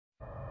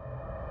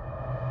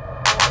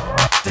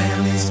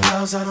And these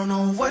pals, I don't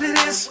know what it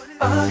is.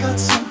 I got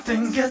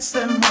something gets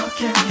them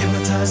rocking,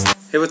 hypnotized.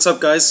 Hey, what's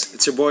up guys?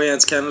 It's your boy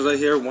AntsCanada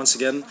here once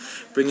again,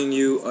 bringing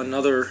you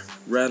another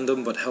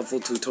random but helpful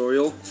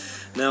tutorial.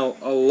 Now,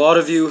 a lot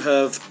of you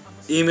have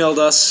emailed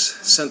us,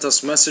 sent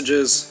us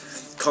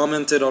messages,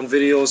 commented on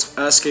videos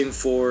asking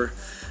for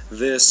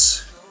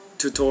this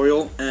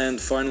tutorial, and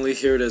finally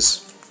here it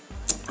is.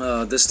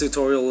 This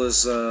tutorial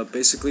is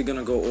basically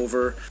gonna go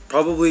over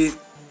probably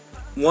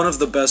one of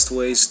the best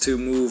ways to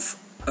move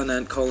an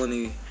ant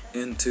colony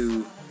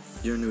into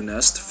your new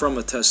nest from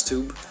a test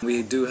tube.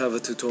 We do have a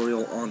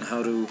tutorial on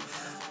how to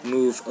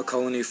move a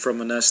colony from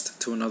a nest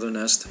to another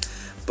nest,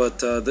 but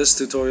this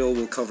tutorial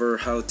will cover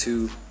how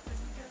to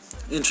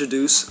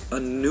introduce a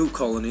new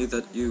colony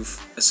that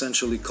you've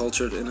essentially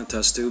cultured in a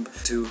test tube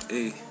to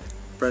a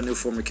brand new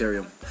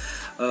Formicarium.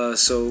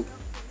 So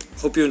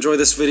hope you enjoy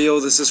this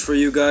video. This is for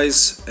you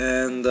guys,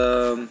 and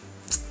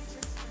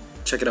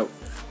check it out.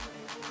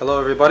 Hello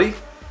everybody.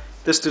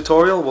 This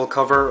tutorial will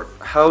cover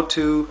how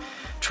to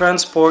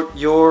transport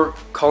your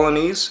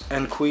colonies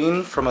and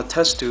queen from a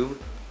test tube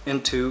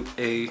into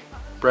a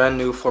brand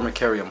new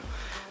Formicarium.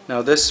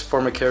 Now this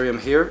Formicarium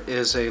here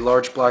is a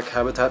large black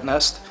habitat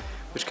nest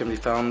which can be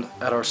found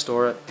at our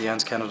store at the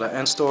AntsCanada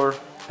Ant Store,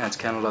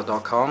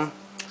 AntsCanada.com.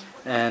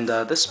 And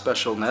this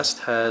special nest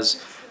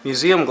has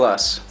museum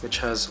glass, which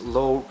has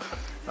low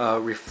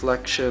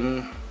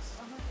reflection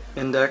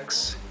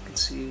index. You can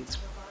see it's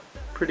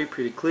pretty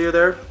clear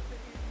there.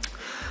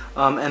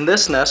 And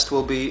this nest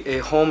will be a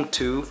home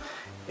to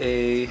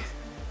a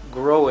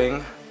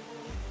growing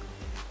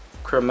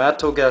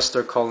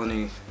chromatogaster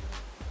colony.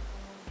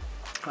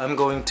 I'm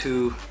going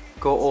to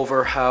go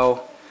over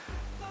how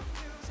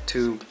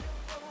to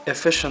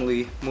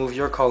efficiently move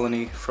your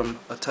colony from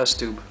a test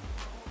tube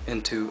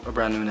into a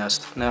brand new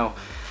nest. Now,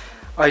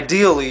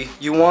 ideally,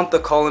 you want the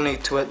colony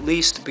to at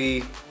least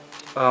be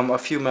a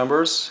few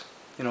members,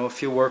 a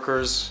few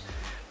workers,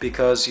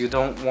 because you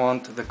don't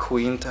want the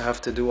queen to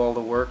have to do all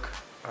the work.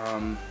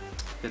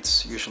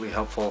 It's usually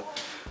helpful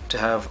to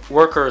have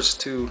workers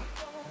to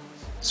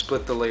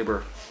split the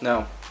labor.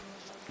 Now,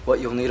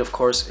 what you'll need, of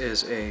course,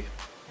 is a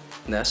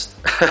nest,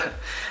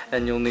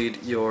 and you'll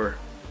need your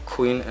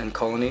queen and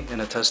colony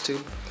in a test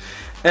tube,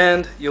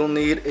 and you'll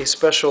need a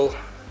special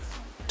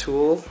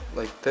tool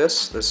like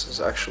this. This is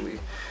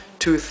actually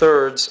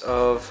 2/3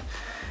 of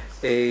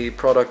a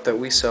product that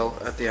we sell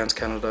at the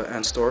AntsCanada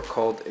Ant Store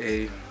called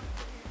a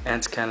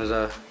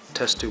AntsCanada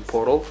test tube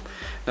portal.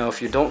 Now,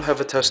 if you don't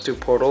have a test tube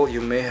portal,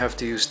 you may have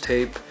to use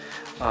tape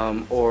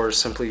or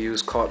simply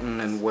use cotton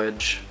and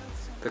wedge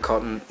the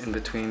cotton in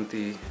between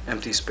the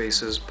empty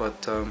spaces,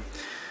 but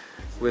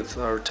with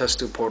our test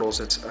tube portals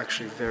it's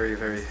actually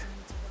very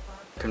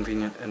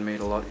convenient and made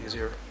a lot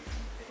easier.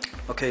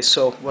 Okay,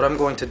 so what I'm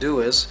going to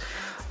do is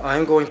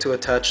I'm going to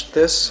attach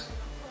this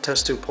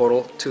test tube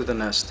portal to the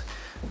nest.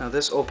 Now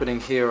this opening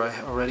here,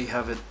 I already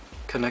have it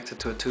connected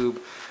to a tube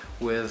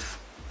with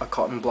a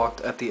cotton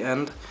block at the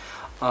end.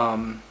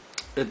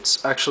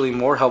 It's actually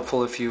more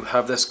helpful if you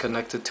have this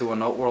connected to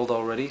an outworld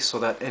already, so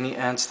that any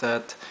ants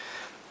that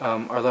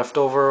are left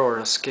over or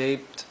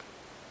escape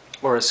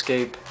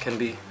can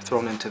be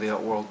thrown into the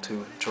outworld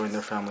to join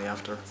their family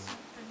after.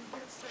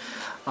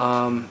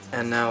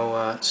 And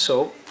now,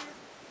 so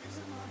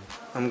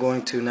I'm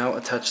going to now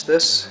attach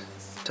this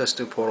test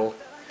tube portal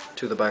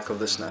to the back of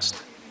this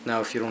nest.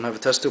 Now, if you don't have a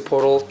test tube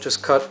portal,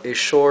 just cut a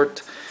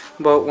short,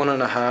 about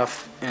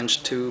 1.5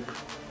 inch tube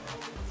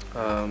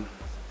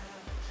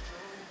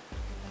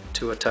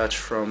to attach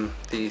from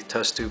the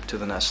test tube to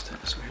the nest.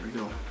 So here we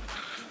go.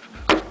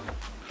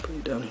 Put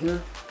it down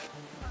here.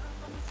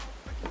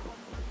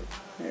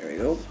 There we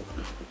go.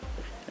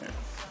 There.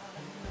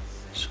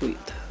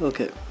 Sweet.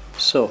 Okay,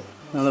 so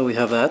now that we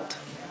have that,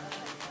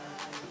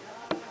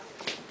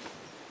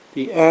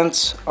 the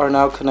ants are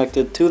now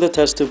connected to the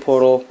test tube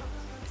portal,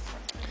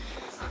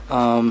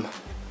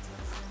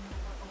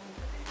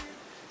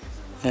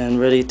 and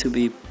ready to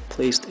be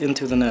placed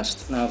into the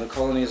nest. Now the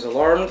colony is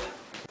alarmed.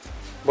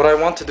 What I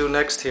want to do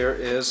next here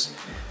is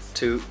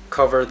to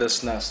cover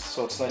this nest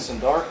so it's nice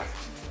and dark.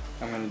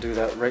 I'm going to do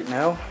that right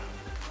now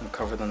and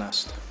cover the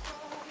nest.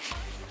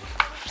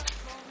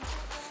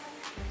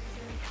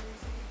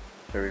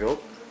 There we go.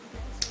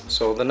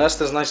 So the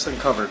nest is nice and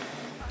covered.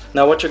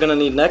 Now what you're going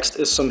to need next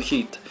is some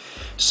heat.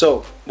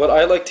 So what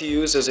I like to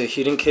use is a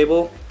heating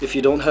cable. If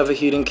you don't have a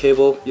heating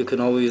cable, you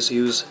can always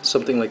use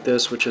something like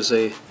this, which is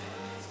a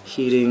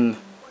heating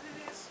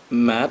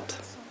mat.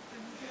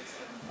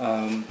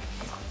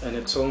 And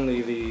it's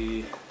only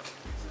the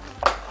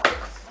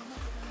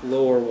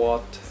lower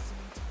watt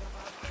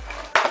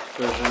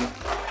version.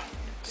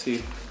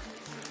 See,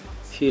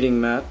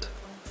 heating mat.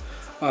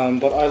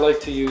 But I like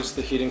to use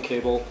the heating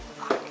cable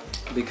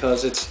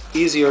because it's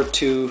easier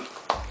to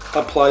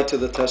apply to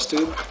the test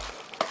tube.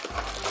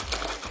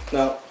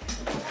 Now,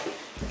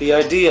 the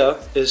idea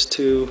is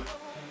to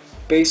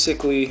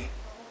basically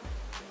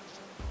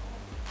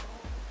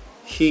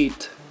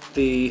heat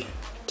the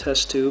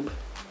test tube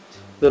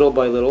little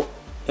by little,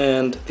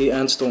 and the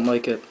ants don't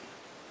like it.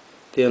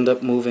 They end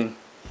up moving.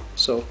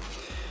 So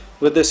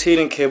With this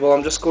heating cable,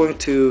 I'm just going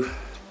to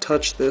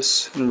touch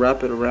this and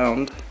wrap it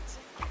around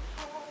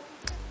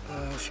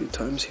a few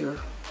times here.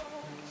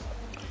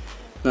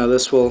 Now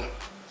this will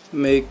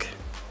make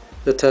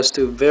the test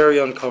tube very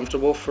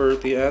uncomfortable for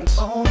the ants.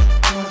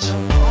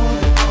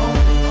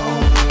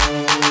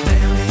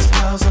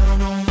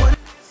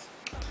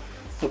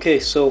 Okay,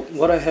 so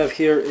what I have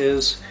here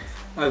is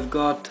I've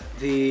got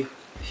the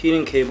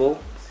heating cable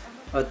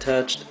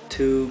attached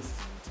to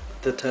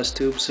the test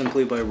tube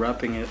simply by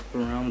wrapping it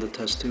around the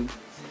test tube,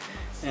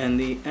 and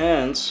the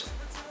ants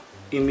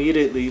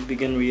immediately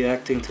begin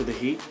reacting to the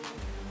heat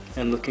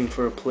and looking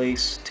for a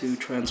place to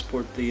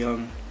transport the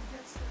young.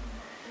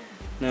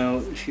 Now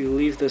if you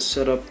leave this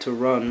set up to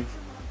run,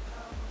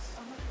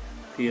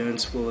 the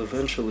ants will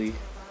eventually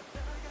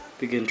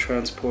begin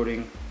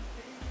transporting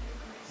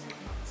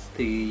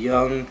the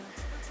young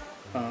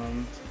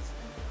and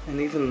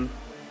even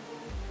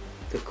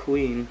the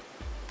queen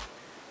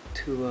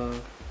to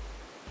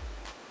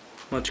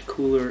much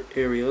cooler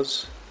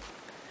areas,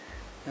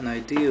 and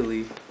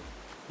ideally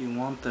you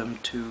want them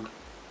to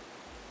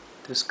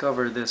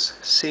discover this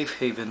safe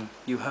haven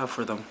you have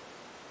for them.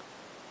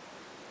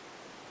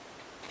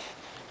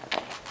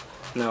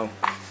 Now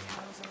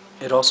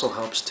it also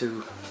helps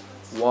to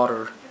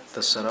water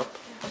the setup,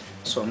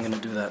 so I'm going to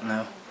do that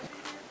now.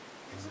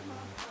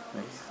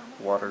 Let me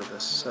water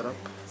this setup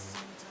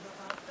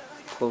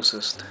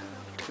closest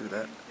to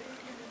that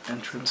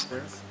entrance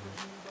there.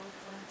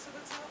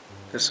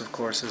 This of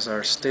course is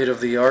our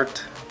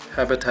state-of-the-art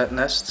habitat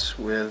nests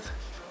with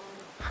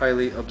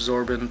highly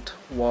absorbent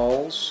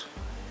walls.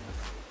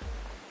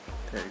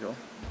 There you go,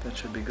 that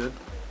should be good.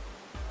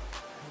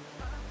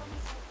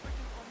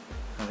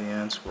 Now the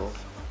ants will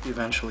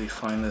eventually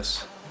find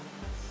this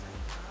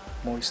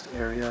moist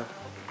area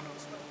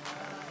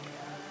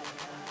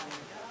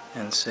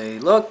and say,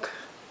 look,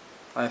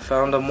 I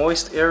found a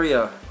moist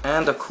area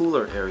and a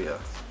cooler area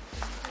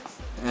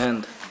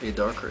and a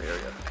darker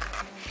area.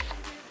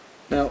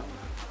 Now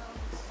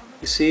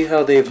you see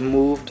how they've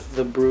moved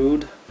the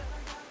brood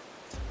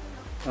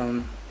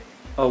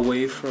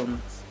away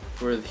from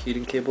where the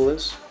heating cable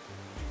is?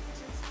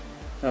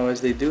 Now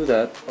as they do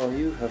that, all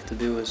you have to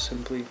do is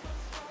simply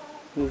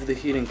move the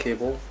heating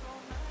cable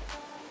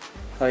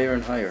higher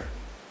and higher.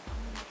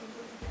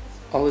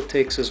 All it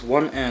takes is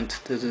one ant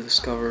to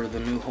discover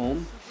the new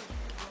home,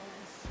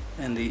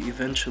 and they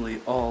eventually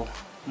all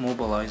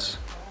mobilize.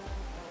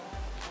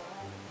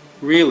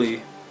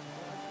 Really,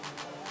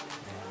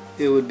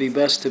 it would be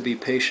best to be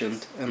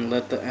patient and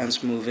let the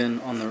ants move in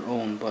on their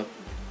own, but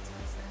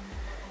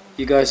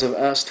you guys have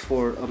asked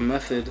for a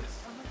method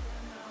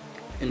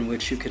in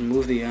which you can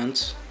move the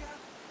ants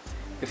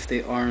if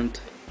they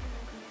aren't,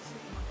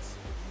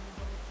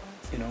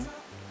 you know,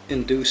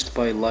 induced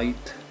by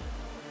light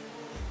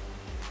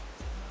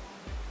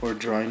or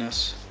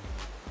dryness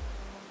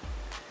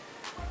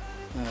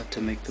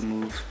to make the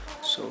move.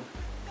 So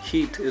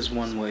heat is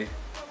one way,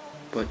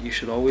 but you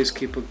should always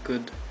keep a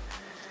good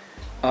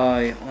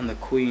eye on the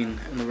queen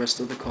and the rest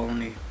of the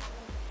colony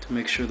to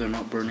make sure they're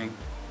not burning.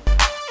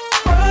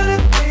 Run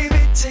it,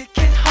 baby, take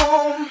it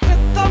home.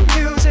 With the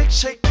music,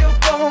 shake your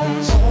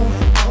bones. Own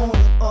it, own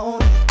it,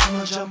 own it.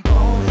 I'ma jump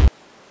on it.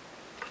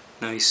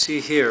 Now you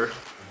see here,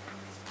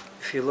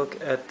 if you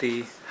look at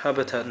the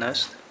habitat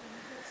nest,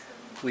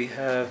 we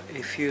have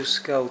a few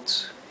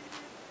scouts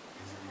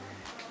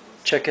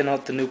checking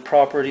out the new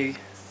property,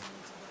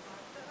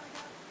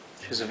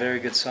 which is a very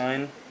good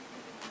sign.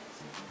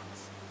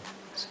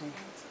 See,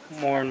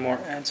 more and more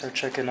ants are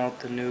checking out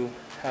the new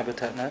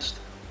habitat nest,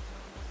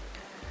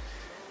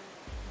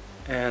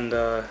 and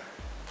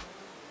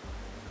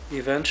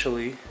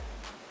eventually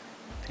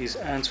these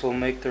ants will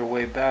make their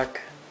way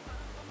back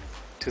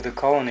to the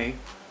colony,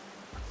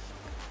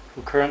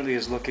 who currently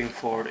is looking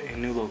for a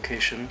new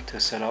location to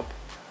set up,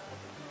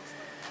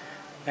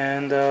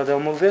 and they'll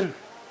move in.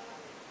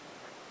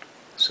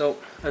 So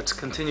let's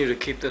continue to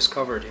keep this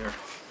covered here.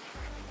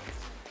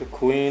 The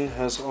queen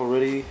has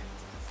already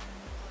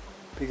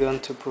begun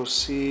to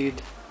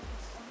proceed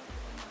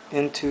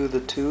into the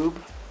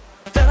tube.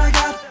 That I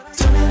got,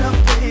 turn it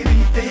up,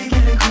 baby, they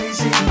getting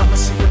crazy. I'm a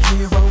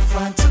superhero,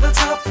 flying to the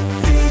top.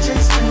 DJ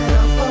spin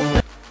it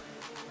up.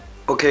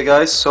 Okay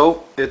guys,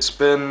 so it's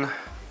been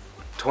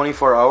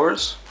 24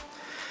 hours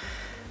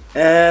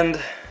and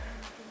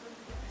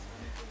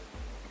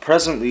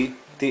presently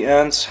the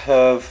ants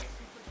have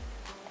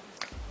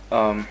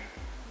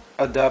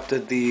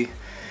adapted the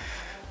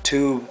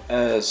tube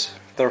as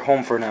their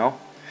home for now,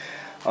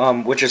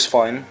 which is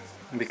fine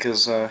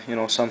because you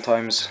know,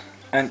 sometimes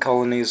ant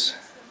colonies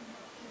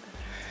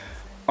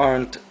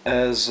aren't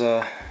as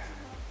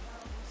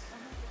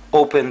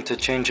open to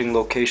changing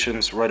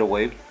locations right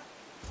away,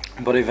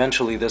 but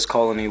eventually this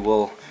colony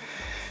will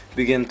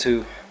begin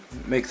to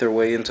make their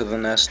way into the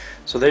nest.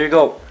 So there you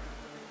go,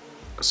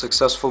 a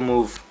successful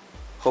move.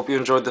 Hope you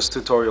enjoyed this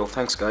tutorial.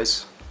 Thanks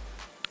guys.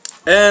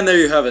 And there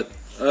you have it.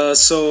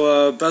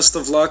 So best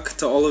of luck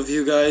to all of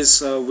you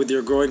guys with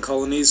your growing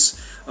colonies.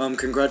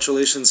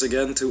 Congratulations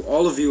again to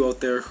all of you out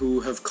there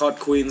who have caught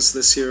queens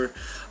this year.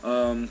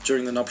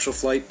 during the nuptial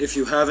flight. If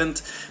you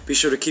haven't, be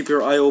sure to keep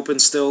your eye open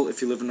still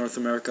if you live in North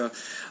America,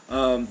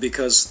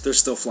 because they're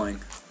still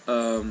flying.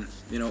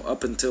 You know,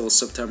 up until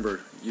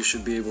September, you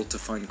should be able to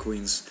find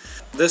queens.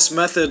 This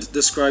method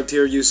described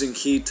here, using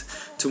heat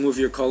to move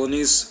your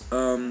colonies,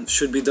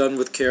 should be done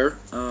with care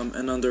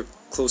and under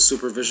close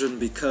supervision,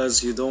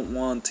 because you don't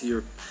want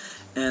your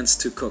ants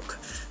to cook.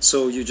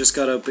 So you just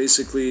gotta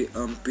basically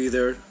be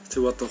there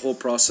throughout the whole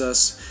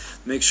process.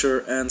 Make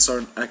sure ants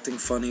aren't acting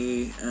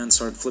funny,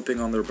 ants aren't flipping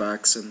on their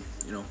backs, and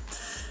you know,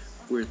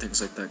 weird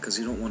things like that, because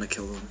you don't want to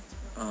kill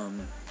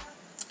them.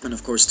 And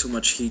of course, too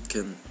much heat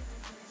can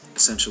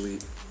essentially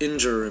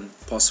injure and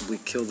possibly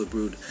kill the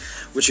brood,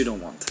 which you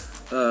don't want.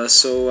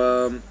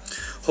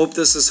 Hope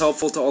this is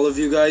helpful to all of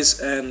you guys,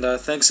 and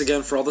thanks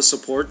again for all the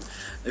support.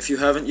 If you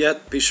haven't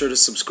yet, be sure to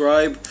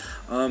subscribe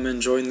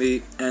and join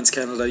the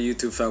AntsCanada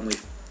YouTube family.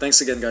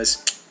 Thanks again, guys.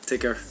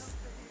 Take care.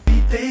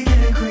 They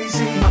getting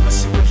crazy. I'm a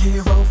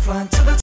superhero flying to the